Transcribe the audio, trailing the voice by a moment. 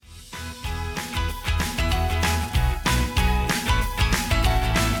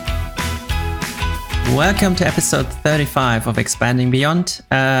Welcome to episode 35 of Expanding Beyond.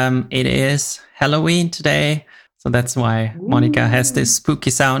 It is Halloween today, so that's why Monica has this spooky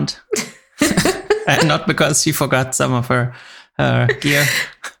sound. And not because she forgot some of her gear.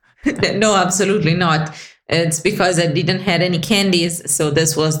 No, absolutely not. It's because I didn't have any candies, so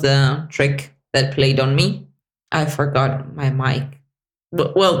this was the trick that played on me. I forgot my mic.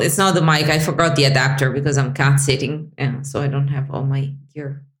 Well, it's not the mic. I forgot the adapter because I'm cat sitting, so I don't have all my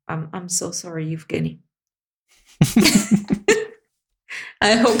gear. I'm so sorry, Evgeny.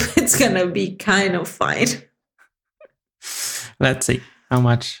 I hope it's gonna be kind of fine. Let's see how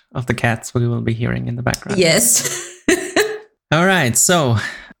much of the cats we will be hearing in the background. Yes. All right. So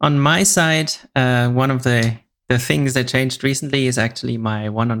on my side, one of the things that changed recently is actually my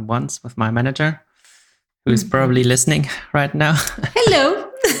one-on-ones with my manager, who's probably listening right now. Hello.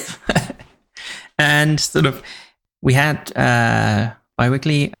 And sort of, we had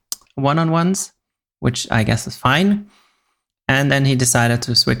bi-weekly one-on-ones, which I guess is fine. And then he decided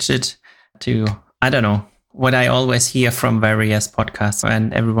to switch it to, I don't know, what I always hear from various podcasts,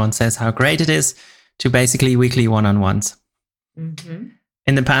 and everyone says how great it is, to basically weekly one-on-ones. Mm-hmm.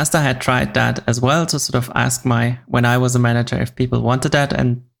 In the past, I had tried that as well, to sort of ask when I was a manager, if people wanted that,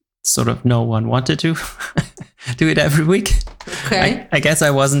 and sort of no one wanted to do it every week. Okay. I guess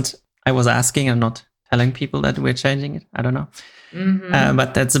I was asking and not telling people that we're changing it. I don't know. Mm-hmm.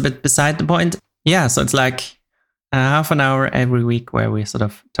 But that's a bit beside the point. Yeah, so it's like half an hour every week where we sort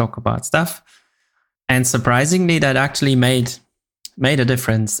of talk about stuff. And surprisingly, that actually made a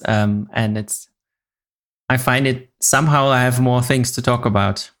difference. And I find it somehow I have more things to talk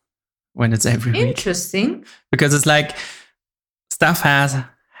about when it's every week. Interesting. Because it's like stuff has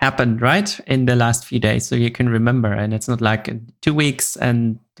happened, right, in the last few days, so you can remember. And it's not like 2 weeks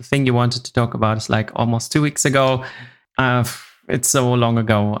and the thing you wanted to talk about is like almost 2 weeks ago. It's so long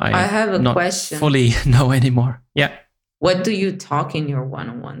ago. I have a not question. Fully know anymore. Yeah. What do you talk in your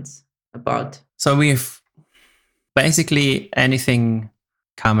one-on-ones about? So we've basically anything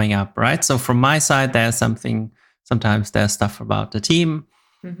coming up, right? So from my side, there's something. Sometimes there's stuff about the team.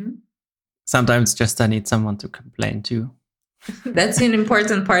 Mm-hmm. Sometimes just I need someone to complain to. That's an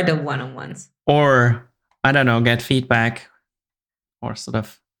important part of one-on-ones. Or, I don't know, get feedback, or sort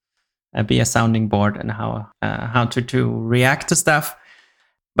of be a sounding board and how to react to stuff.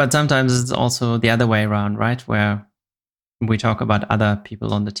 But sometimes it's also the other way around, right? Where we talk about other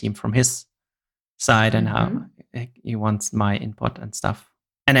people on the team from his side and how he wants my input and stuff.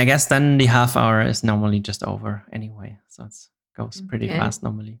 And I guess then the half hour is normally just over anyway. So it goes pretty fast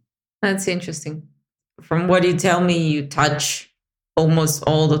normally. That's interesting. From what you tell me, you touch almost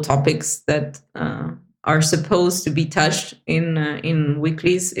all the topics that are supposed to be touched in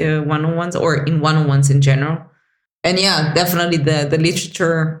weeklies, one-on-ones, or in one-on-ones in general. And yeah, definitely the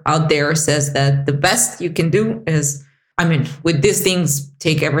literature out there says that the best you can do is, with these things,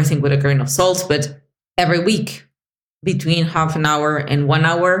 take everything with a grain of salt, but every week between half an hour and 1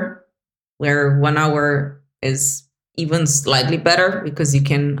 hour, where 1 hour is even slightly better because you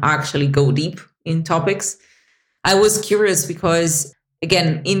can actually go deep in topics. I was curious because,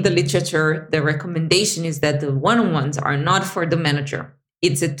 again, in the literature, the recommendation is that the one-on-ones are not for the manager.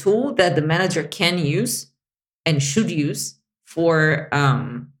 It's a tool that the manager can use and should use for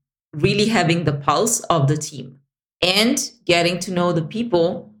really having the pulse of the team and getting to know the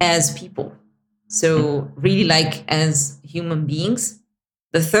people as people. So really like as human beings.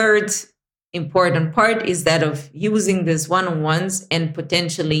 The third important part is that of using these one-on-ones and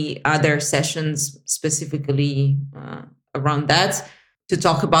potentially other sessions specifically around that to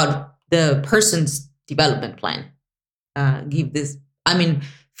talk about the person's development plan. Give this,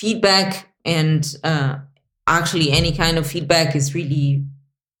 feedback, and actually any kind of feedback is really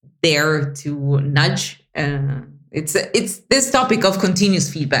there to nudge. It's this topic of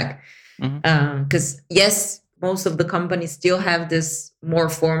continuous feedback. Because yes, most of the companies still have this more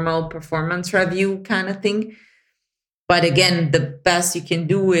formal performance review kind of thing. But again, the best you can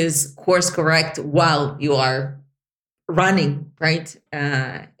do is course correct while you are running, right?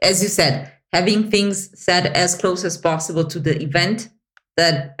 As you said, having things set as close as possible to the event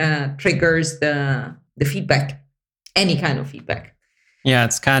that triggers the feedback, any kind of feedback. Yeah,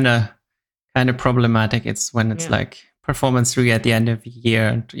 it's kind of problematic. It's when it's like performance review at the end of the year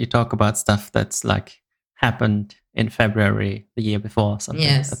and you talk about stuff that's like happened in February the year before. Something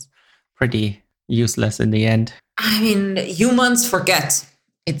that's pretty useless in the end. Humans forget.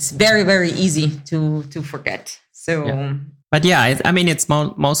 It's very, very easy to forget. So, but yeah, it's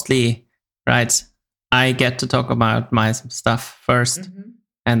mostly right. I get to talk about my stuff first,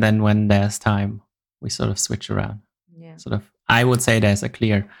 and then when there's time, we sort of switch around. Yeah. Sort of, I would say there's a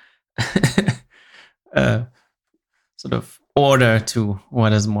clear sort of order to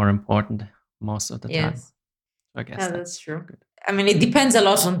what is more important most of the time. Yes. I guess Yeah, that's true. good. I mean, it depends a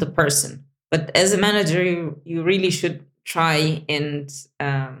lot on the person, but as a manager, you really should try and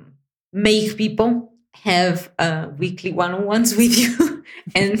make people have weekly one-on-ones with you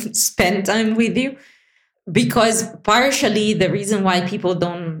and spend time with you. Because partially the reason why people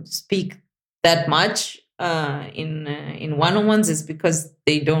don't speak that much in one-on-ones is because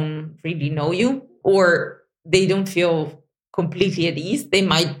they don't really know you, or they don't feel completely at ease. They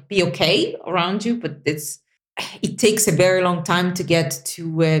might be okay around you, but it takes a very long time to get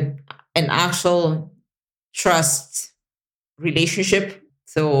to an actual trust relationship.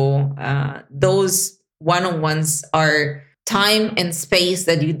 So those one-on-ones are time and space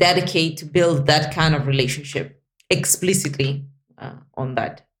that you dedicate to build that kind of relationship explicitly on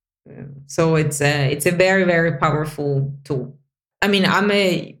that. So it's a very, very powerful tool. I mean, I'm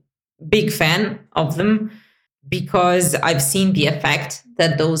a big fan of them because I've seen the effect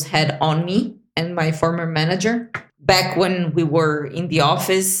that those had on me and my former manager. Back when we were in the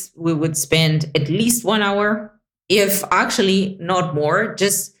office, we would spend at least 1 hour, if actually not more,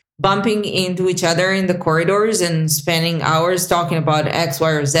 just bumping into each other in the corridors and spending hours talking about X, Y,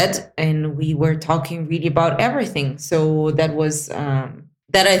 or Z. And we were talking really about everything. So that was,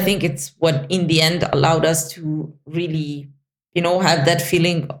 that I think it's what in the end allowed us to really, have that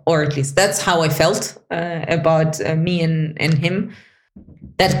feeling, or at least that's how I felt about me and him.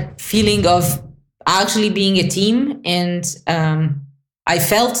 That feeling of actually being a team. And I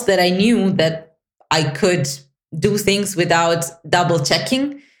felt that I knew that I could do things without double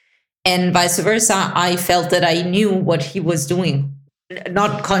checking. And vice versa, I felt that I knew what he was doing,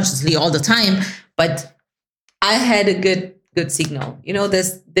 not consciously all the time, but I had a good signal.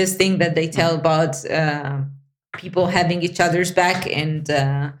 This thing that they tell about people having each other's back and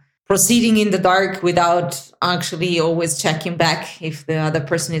proceeding in the dark without actually always checking back if the other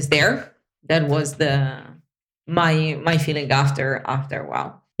person is there. That was my feeling after a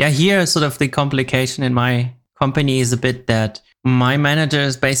while. Yeah, here sort of the complication in my company is a bit that my manager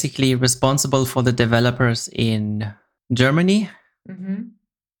is basically responsible for the developers in Germany.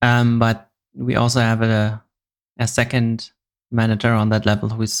 Mm-hmm. But we also have a second manager on that level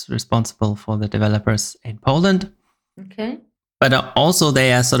who is responsible for the developers in Poland. Okay. But also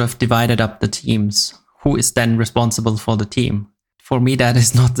they are sort of divided up the teams. Who is then responsible for the team? For me, that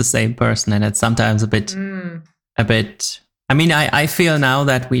is not the same person. And it's sometimes a bit, I mean, I feel now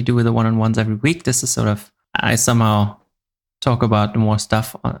that we do the one-on-ones every week. This is sort of, I somehow talk about more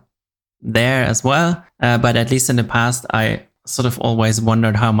stuff there as well. But at least in the past, I sort of always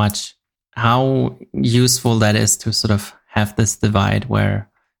wondered how useful that is to sort of have this divide where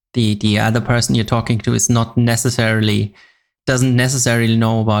the other person you're talking to is doesn't necessarily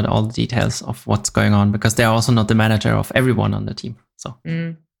know about all the details of what's going on because they're also not the manager of everyone on the team. So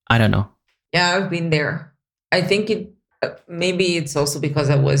I don't know. Yeah, I've been there. I think maybe it's also because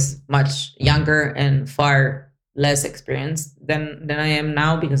I was much younger and far less experienced than I am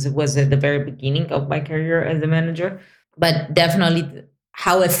now, because it was at the very beginning of my career as a manager. But definitely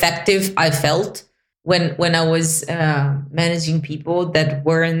how effective I felt when I was managing people that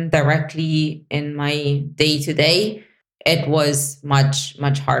weren't directly in my day-to-day, it was much,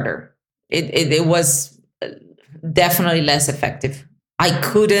 much harder. It was definitely less effective. I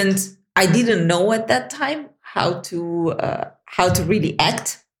didn't know at that time how to really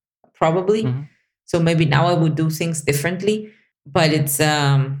act, probably. Mm-hmm. So maybe now I would do things differently. But it's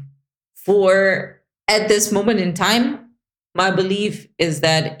at this moment in time, my belief is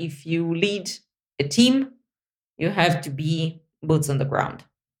that if you lead a team, you have to be boots on the ground.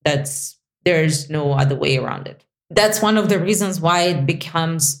 There's no other way around it. That's one of the reasons why it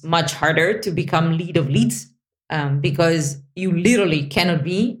becomes much harder to become lead of leads, because you literally cannot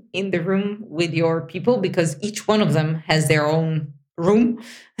be in the room with your people because each one of them has their own room.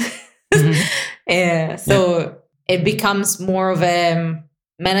 Mm-hmm. So it becomes more of a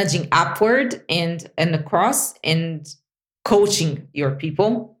managing upward and across and coaching your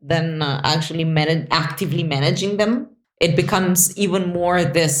people than actually actively managing them. It becomes even more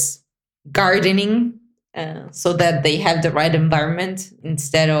this gardening so that they have the right environment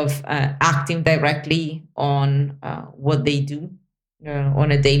instead of acting directly on what they do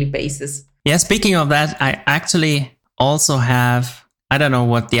on a daily basis. Yeah, speaking of that, I actually also have, I don't know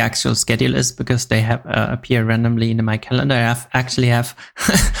what the actual schedule is because they have appear randomly in my calendar. I actually have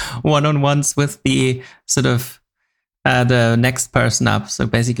one-on-ones with the sort of the next person up. So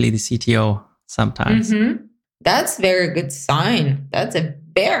basically the CTO sometimes. Mm-hmm. That's a very good sign. That's a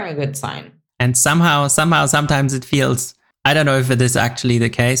very good sign. And somehow, sometimes it feels, I don't know if it is actually the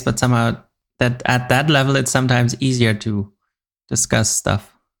case, but somehow that at that level, it's sometimes easier to discuss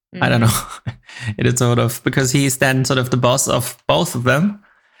stuff. I don't know. It is sort of because he's then sort of the boss of both of them.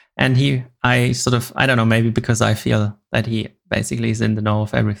 And I don't know, maybe because I feel that he basically is in the know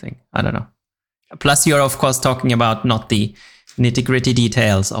of everything. I don't know. Plus, you're, of course, talking about not the nitty-gritty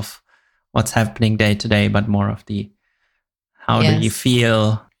details of what's happening day to day, but more of the how do you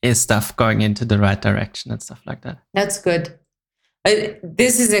feel, is stuff going into the right direction and stuff like that. That's good.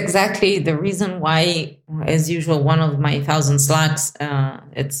 This is exactly the reason why, as usual, one of my 1,000 Slacks,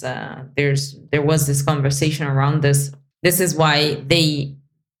 there was this conversation around this. This is why the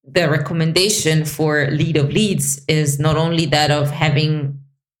recommendation for lead of leads is not only that of having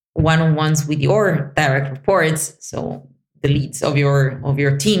one-on-ones with your direct reports, so the leads of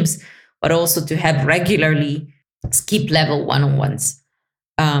your teams, but also to have regularly skip level one-on-ones.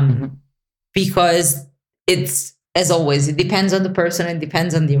 Because it's, as always, it depends on the person, it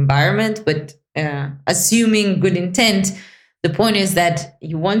depends on the environment, but assuming good intent, the point is that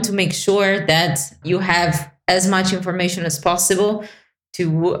you want to make sure that you have as much information as possible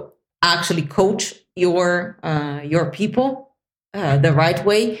to actually coach your people the right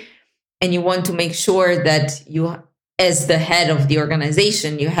way. And you want to make sure that you, as the head of the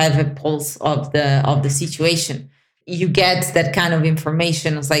organization, you have a pulse of the situation. You get that kind of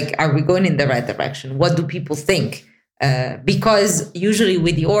information. It's like, are we going in the right direction? What do people think? Because usually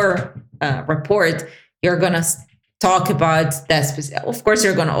with your report, you're going to talk about that specific. Of course,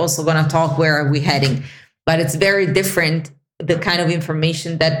 you're also going to talk where are we heading, but it's very different, the kind of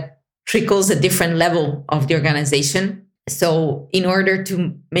information that trickles a different level of the organization. So in order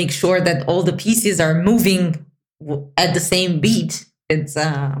to make sure that all the pieces are moving at the same beat, it's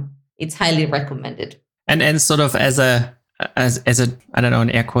highly recommended. And sort of as a I don't know, in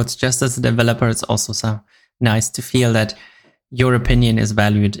air quotes, just as a developer, it's also so nice to feel that your opinion is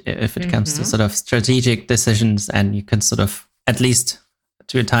valued if it comes to sort of strategic decisions, and you can sort of, at least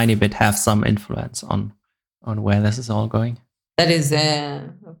to a tiny bit, have some influence on where this is all going. That is a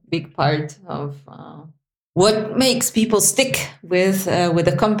big part of what makes people stick with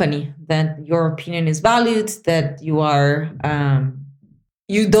a company, that your opinion is valued, that you are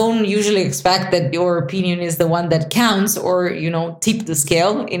you don't usually expect that your opinion is the one that counts, or tip the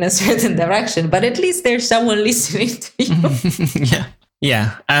scale in a certain direction, but at least there's someone listening to you.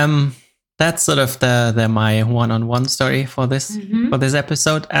 yeah that's sort of the my one-on-one story for this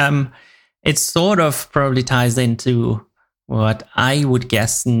episode. It sort of probably ties into what I would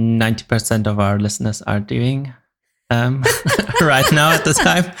guess 90% of our listeners are doing right now at the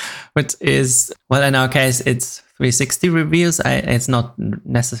time, which is, well, in our case, it's 360 reviews. It's not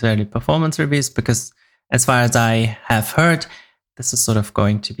necessarily performance reviews, because as far as I have heard, this is sort of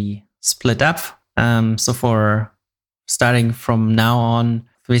going to be split up. So for starting from now on,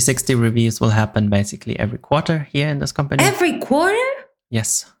 360 reviews will happen basically every quarter here in this company. Every quarter?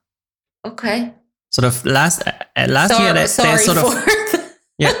 Yes. Okay. Sort of last year they sort of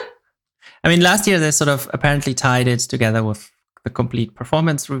yeah. I mean, last year they sort of apparently tied it together with the complete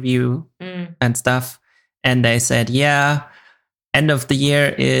performance review and stuff, and they said, yeah, end of the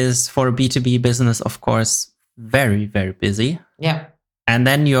year is for a B2B business, of course, very, very busy. Yeah, and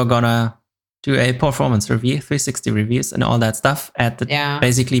then you're gonna do a performance review, 360 reviews, and all that stuff at the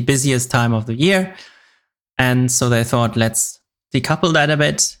basically busiest time of the year. And so they thought, let's decouple that a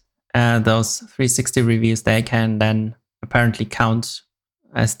bit. Those 360 reviews, they can then apparently count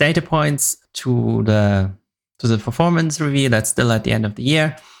as data points to the performance review that's still at the end of the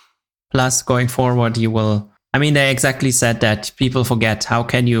year. Plus, going forward, they exactly said that people forget, how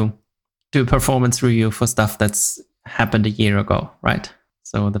can you do a performance review for stuff that's happened a year ago, right?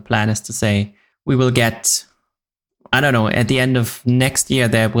 So the plan is to say, we will get, I don't know, at the end of next year,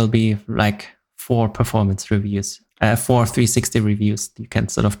 there will be like 4 performance reviews. 4 360 reviews you can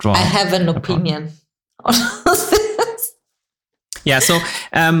sort of draw. I have an opinion on this. Yeah, so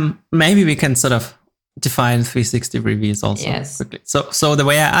maybe we can sort of define 360 reviews also quickly. So the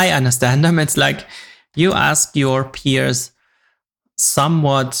way I understand them, it's like you ask your peers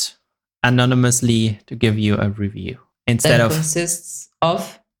somewhat anonymously to give you a review that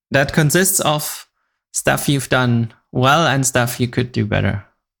consists of stuff you've done well and stuff you could do better.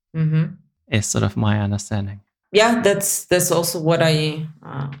 Is sort of my understanding. Yeah, that's also what I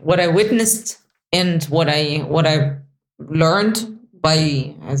witnessed and what I learned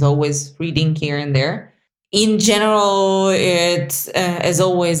by, as always, reading here and there. In general, as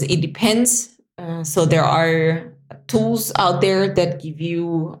always, it depends. So there are tools out there that give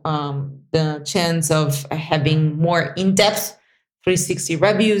you the chance of having more in-depth 360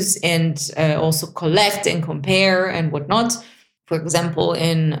 reviews and also collect and compare and whatnot. For example,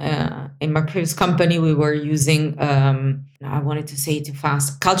 in in my previous company, we were using, I wanted to say it too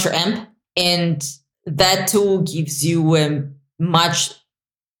fast, Culture Amp. And that tool gives you a much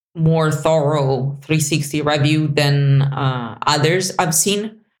more thorough 360 review than others I've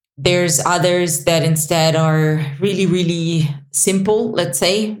seen. There's others that instead are really, really simple, let's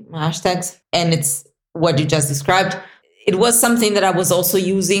say, hashtags. And it's what you just described. It was something that I was also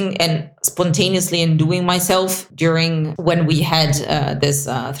using and spontaneously and doing myself during when we had this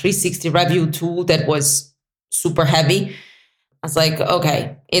 360 review tool that was super heavy. I was like,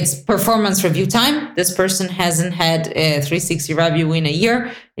 okay, it's performance review time. This person hasn't had a 360 review in a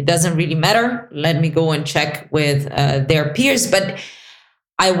year. It doesn't really matter. Let me go and check with their peers. But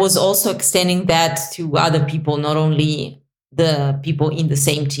I was also extending that to other people, not only the people in the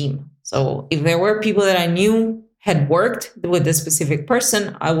same team. So if there were people that I knew had worked with a specific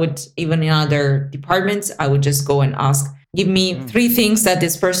person, I would, even in other departments, I would just go and ask, give me 3 things that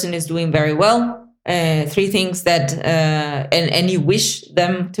this person is doing very well, 3 things that, and you wish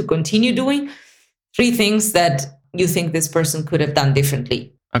them to continue doing, 3 things that you think this person could have done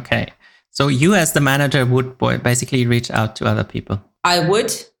differently. Okay. So you as the manager would basically reach out to other people? I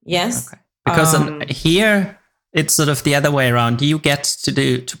would, yes. Okay. Because here, it's sort of the other way around. You get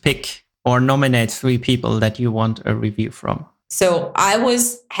to pick or nominate 3 people that you want a review from. So I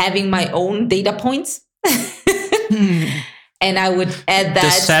was having my own data points and I would add that.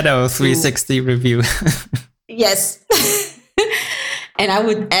 The shadow 360 review. Yes. And I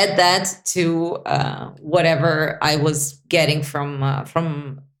would add that to whatever I was getting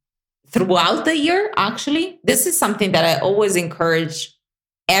from throughout the year, actually. This is something that I always encourage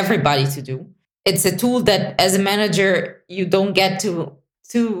everybody to do. It's a tool that as a manager, you don't get to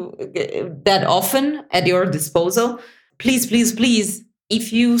that often at your disposal. Please, please, please,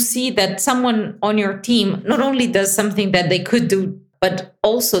 if you see that someone on your team not only does something that they could do, but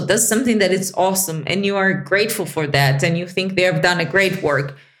also does something that is awesome and you are grateful for that and you think they have done a great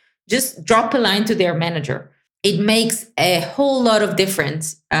work, just drop a line to their manager. It makes a whole lot of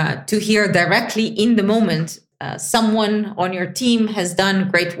difference to hear directly in the moment someone on your team has done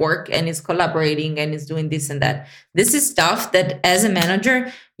great work and is collaborating and is doing this and that. This is stuff that as a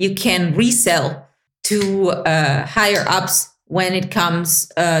manager, you can resell to higher ups when it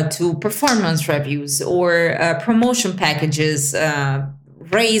comes to performance reviews or promotion packages,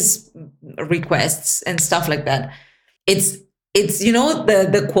 raise requests and stuff like that. It's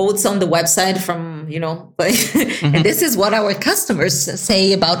the quotes on the website from, mm-hmm. And this is what our customers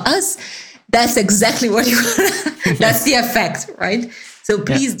say about us. That's exactly what you want. That's the effect, right? So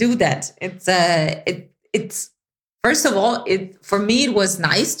please do that. It's first of all, for me, it was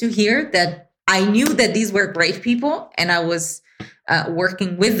nice to hear that I knew that these were great people and I was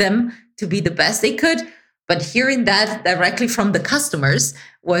working with them to be the best they could. But hearing that directly from the customers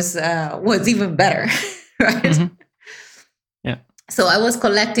was even better, right? Mm-hmm. Yeah. So I was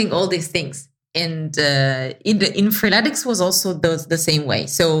collecting all these things. And in Freeletics was also the same way.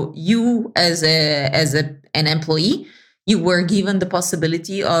 So you as an employee, you were given the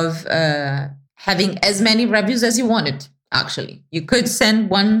possibility of having as many reviews as you wanted. Actually, you could send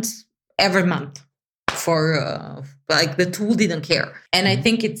one every month for the tool didn't care. And I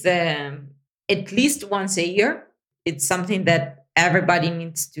think it's at least once a year. It's something that everybody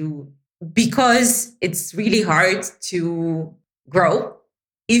needs to, because it's really hard to grow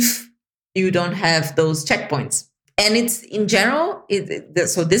if you don't have those checkpoints. And it's in general,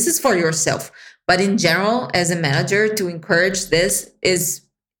 so this is for yourself, but in general, as a manager, to encourage this is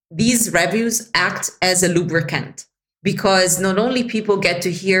these reviews act as a lubricant, because not only people get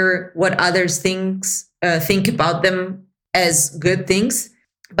to hear what others think about them as good things,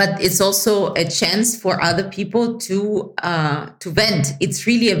 but it's also a chance for other people to vent. It's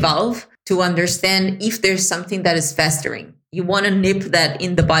really a valve to understand if there's something that is festering. You want to nip that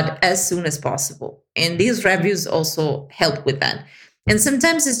in the bud as soon as possible. And these reviews also help with that. And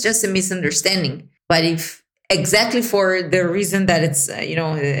sometimes it's just a misunderstanding. But if exactly for the reason that it's,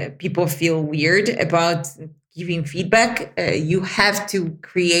 people feel weird about giving feedback, you have to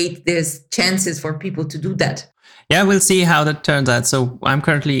create these chances for people to do that. Yeah, we'll see how that turns out. So I'm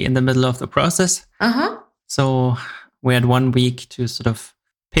currently in the middle of the process. So we had 1 week to sort of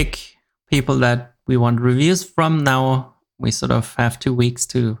pick people that we want reviews from. Now we sort of have 2 weeks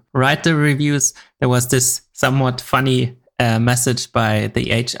to write the reviews. There was this somewhat funny message by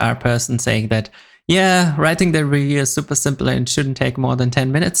the HR person saying that, writing the review is super simple and shouldn't take more than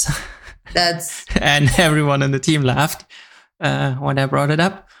 10 minutes. And everyone in the team laughed when I brought it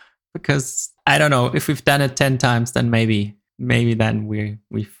up, because I don't know, if we've done it 10 times, then maybe then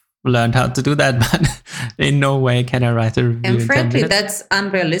we've learned how to do that, but in no way can I write a review And in 10 frankly, minutes. that's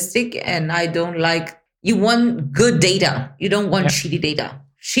unrealistic. And I don't like, you want good data. You don't want shitty data.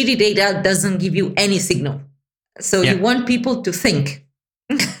 Shitty data doesn't give you any signal. So you want people to think.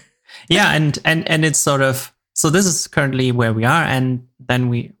 Yeah. And it's sort of, so this is currently where we are. And then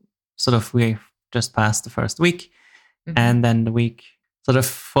we just passed the first week. Mm-hmm. And then the week sort of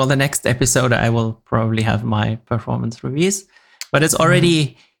for the next episode, I will probably have my performance reviews, but it's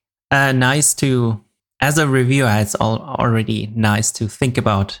already nice to, as a reviewer, it's already nice to think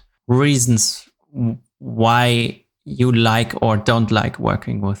about reasons why you like or don't like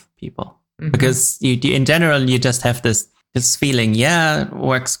working with people. Mm-hmm. Because you in general, you just have this feeling,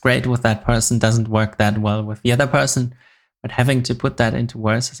 works great with that person, doesn't work that well with the other person. But having to put that into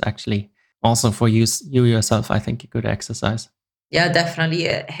words is actually also for you yourself, I think, a good exercise. Yeah, definitely.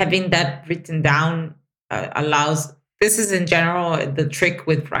 Having that written down allows, this is in general the trick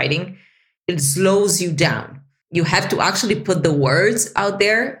with writing, it slows you down. You have to actually put the words out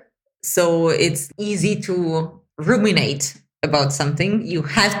there. So it's easy to ruminate about something. You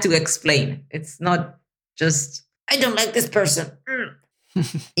have to explain. It's not just, I don't like this person.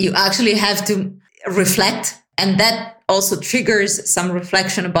 You actually have to reflect. And that also triggers some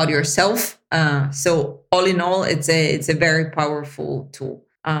reflection about yourself. So all in all, it's a very powerful tool.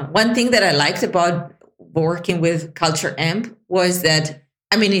 One thing that I liked about working with Culture Amp was that,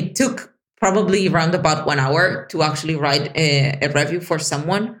 it took probably around about 1 hour to actually write a review for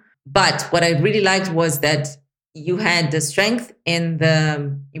someone. But what I really liked was that you had the strength in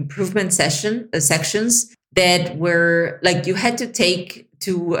the improvement sections that were like you had to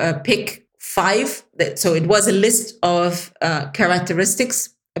pick 5. So it was a list of characteristics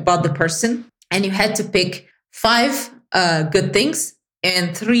about the person, and you had to pick 5 good things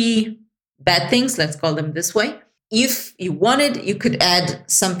and 3 bad things. Let's call them this way. If you wanted, you could add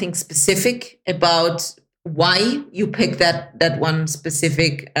something specific about why you picked that one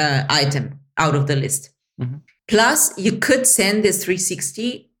specific item out of the list. Mm-hmm. Plus, you could send this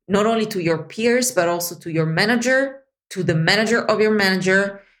 360 not only to your peers, but also to your manager, to the manager of your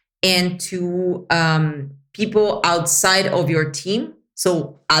manager, and to people outside of your team.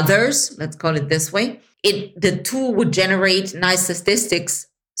 So others, let's call it this way. The tool would generate nice statistics.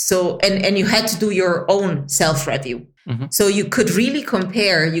 So, and you had to do your own self-review. Mm-hmm. So you could really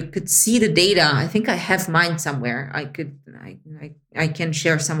compare, you could see the data. I think I have mine somewhere. I can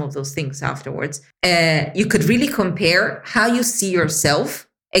share some of those things afterwards. You could really compare how you see yourself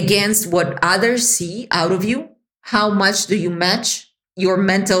against what others see out of you. How much do you match your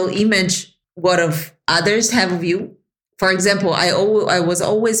mental image, what of others have of you? For example, I was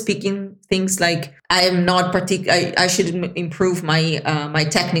always speaking things like, I am not I should improve my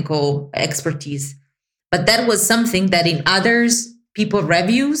technical expertise. But that was something that in people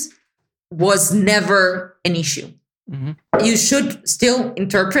reviews was never an issue. Mm-hmm. You should still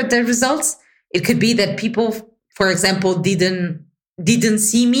interpret the results. It could be that people, for example, didn't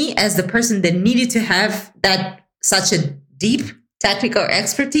see me as the person that needed to have such a deep technical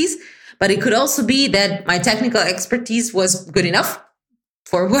expertise. But it could also be that my technical expertise was good enough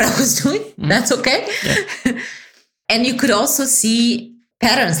for what I was doing. Mm-hmm. That's okay. Yeah. And you could also see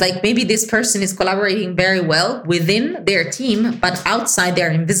patterns, like maybe this person is collaborating very well within their team, but outside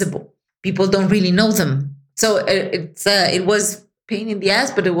they're invisible. People don't really know them. So it was pain in the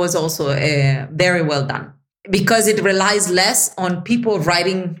ass, but it was also very well done because it relies less on people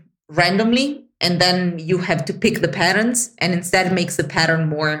writing randomly. And then you have to pick the patterns, and instead makes the pattern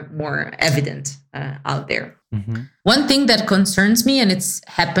more evident out there. Mm-hmm. One thing that concerns me, and it's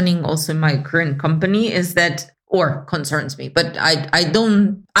happening also in my current company, is that, or concerns me, but I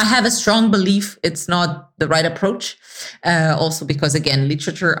have a strong belief it's not the right approach. Also because, again,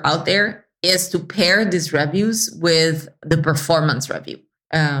 literature out there is to pair these reviews with the performance review.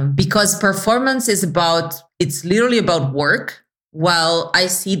 Because performance it's literally about work. While I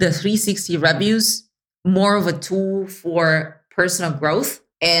see the 360 reviews more of a tool for personal growth,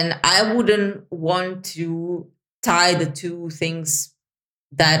 and I wouldn't want to tie the two things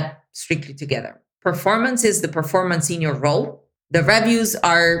that strictly together. Performance is the performance in your role. The reviews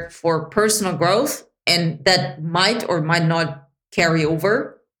are for personal growth, and that might or might not carry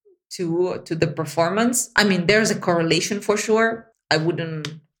over to the performance. There's a correlation for sure. I wouldn't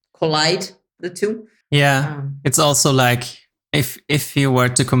collide the two. Yeah, it's also like, if you were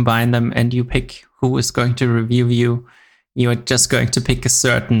to combine them and you pick who is going to review you, you're just going to pick a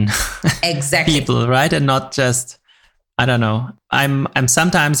certain people, right? And not just, I don't know. I'm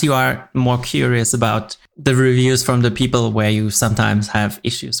sometimes you are more curious about the reviews from the people where you sometimes have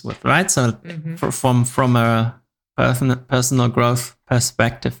issues with, right? So from a personal growth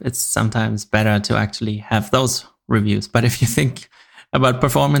perspective, it's sometimes better to actually have those reviews. But if you think about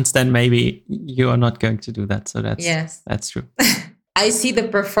performance, then maybe you are not going to do that. So that's true. I see the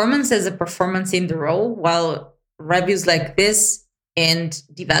performance as a performance in the role, while reviews like this and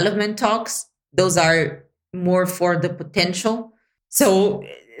development talks, those are more for the potential. So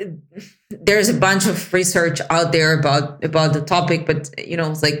there's a bunch of research out there about the topic, but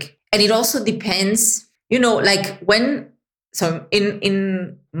it's like, and it also depends, like when, so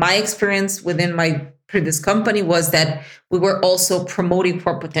in my experience within my previous company was that we were also promoting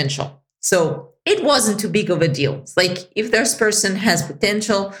for potential. So it wasn't too big of a deal. It's like, if this person has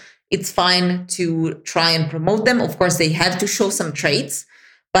potential, it's fine to try and promote them. Of course, they have to show some traits,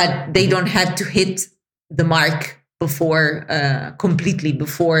 but they don't have to hit the mark completely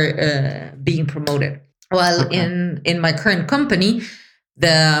before being promoted. Well, in my current company,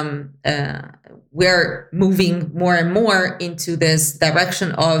 we're moving more and more into this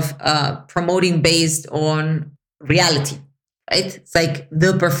direction of promoting based on reality, right? It's like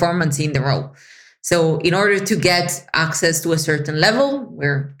the performance in the role. So in order to get access to a certain level,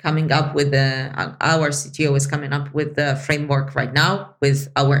 we're coming up with our CTO is coming up with the framework right now with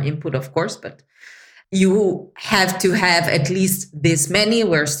our input, of course, but you have to have at least this many.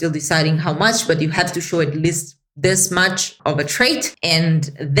 We're still deciding how much, but you have to show at least this much of a trait,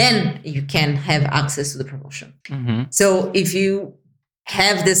 and then you can have access to the promotion. Mm-hmm. So if you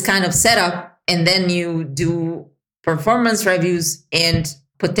have this kind of setup and then you do performance reviews and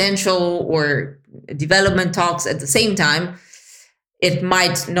potential or development talks at the same time, it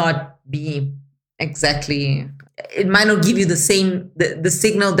might not be exactly, it might not give you the same, the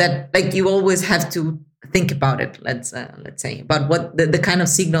signal that, like, you always have to think about it. Let's say about what the kind of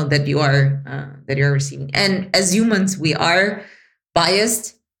signal that you're receiving. And as humans, we are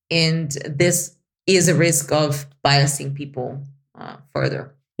biased, and this is a risk of biasing people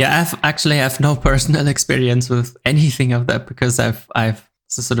further. Yeah, I have no personal experience with anything of that, because I've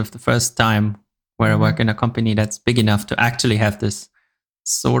this is sort of the first time where I work in a company that's big enough to actually have this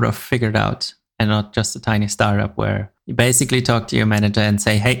sort of figured out, and not just a tiny startup where you basically talk to your manager and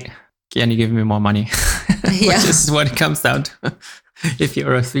say, hey, can you give me more money? Yeah. Which is what it comes down to if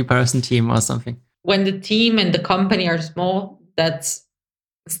you're a 3-person team or something. When the team and the company are small, that's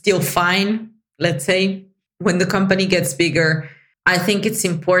still fine, let's say. When the company gets bigger, I think it's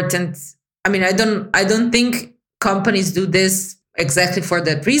important. I mean, I don't think companies do this exactly for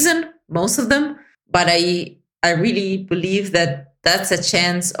that reason, most of them, but I really believe that that's a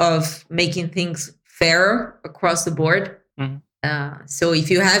chance of making things fairer across the board. Mm-hmm. So if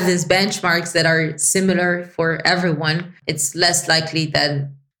you have these benchmarks that are similar for everyone, it's less likely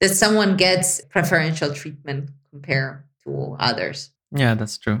that someone gets preferential treatment compared to others. Yeah,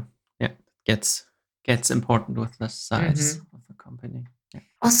 that's true. Yeah, it gets important with the size of the company. Yeah.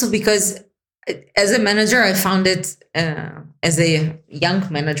 Also, because as a manager, I found it, as a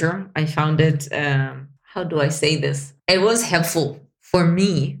young manager, I found it, how do I say this? It was helpful for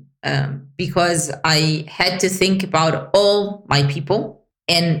me. Because I had to think about all my people,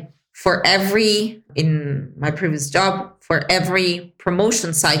 and in my previous job, for every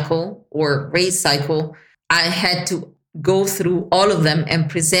promotion cycle or raise cycle, I had to go through all of them and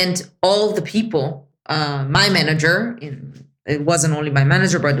present all the people. My manager, it wasn't only my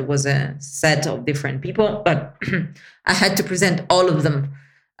manager, but it was a set of different people. But I had to present all of them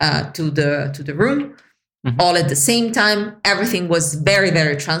to the room. Mm-hmm. All at the same time. Everything was very,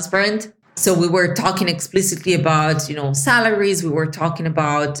 very transparent. So we were talking explicitly about, salaries. We were talking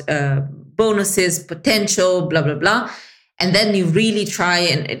about bonuses, potential, blah, blah, blah. And then you really try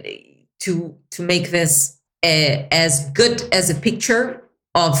and to make this as good as a picture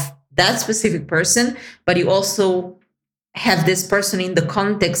of that specific person, but you also have this person in the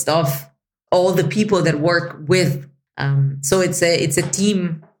context of all the people that work with. So it's a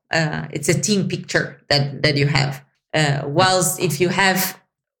team. It's a team picture that you have. Whilst if you have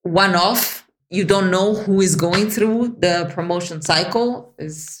one-off, you don't know who is going through the promotion cycle.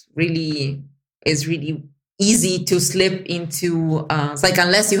 Is really easy to slip into. It's like,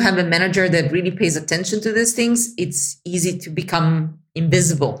 unless you have a manager that really pays attention to these things, it's easy to become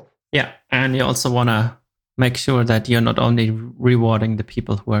invisible. Yeah, and you also want to make sure that you're not only rewarding the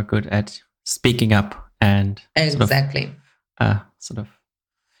people who are good at speaking up and exactly sort of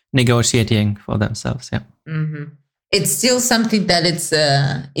negotiating for themselves. Yeah. Mm-hmm. It's still something that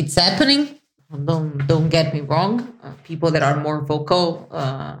it's happening. Don't get me wrong. People that are more vocal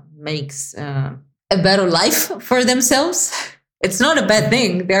makes a better life for themselves. It's not a bad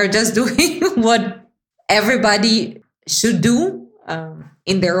thing. They're just doing what everybody should do.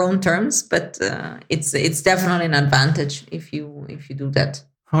 in their own terms, but it's definitely an advantage if you do that.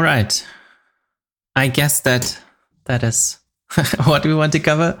 All right. I guess that is what we wanted to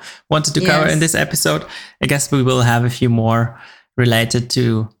cover in this episode. I guess we will have a few more related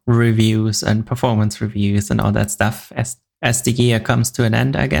to reviews and performance reviews and all that stuff as the year comes to an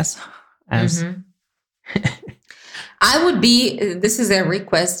end, I guess. I would be, this is a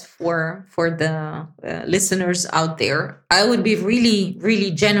request for the listeners out there. I would be really,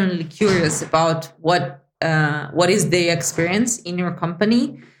 really genuinely curious about what is the experience in your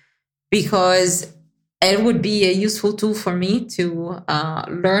company, because it would be a useful tool for me to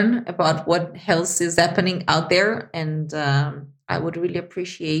learn about what else is happening out there. And I would really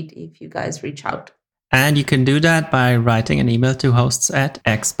appreciate if you guys reach out. And you can do that by writing an email to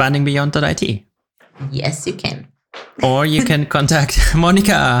hosts@expandingbeyond.it. Yes, you can. Or you can contact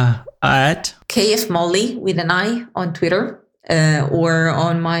Monica at KFMolly with an I on Twitter, or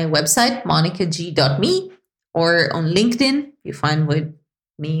on my website, monicag.me, or on LinkedIn. You find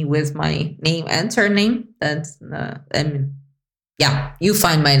me with my name and surname. That's you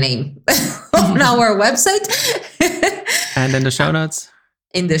find my name on our website. And in the show notes.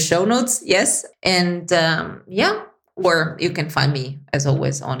 In the show notes, yes. And or you can find me as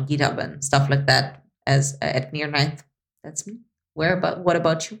always on GitHub and stuff like that as at Near9th. That's me. What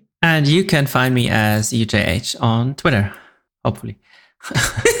about you? And you can find me as UJH on Twitter, hopefully.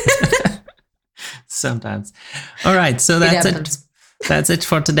 Sometimes. All right, so that's it. That's it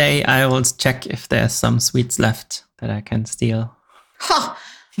for today. I will check if there's some sweets left that I can steal. Ha!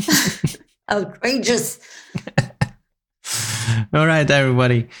 Outrageous. All right,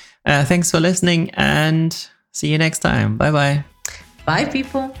 everybody. Thanks for listening and see you next time. Bye-bye. Bye,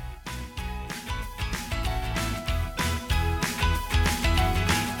 people.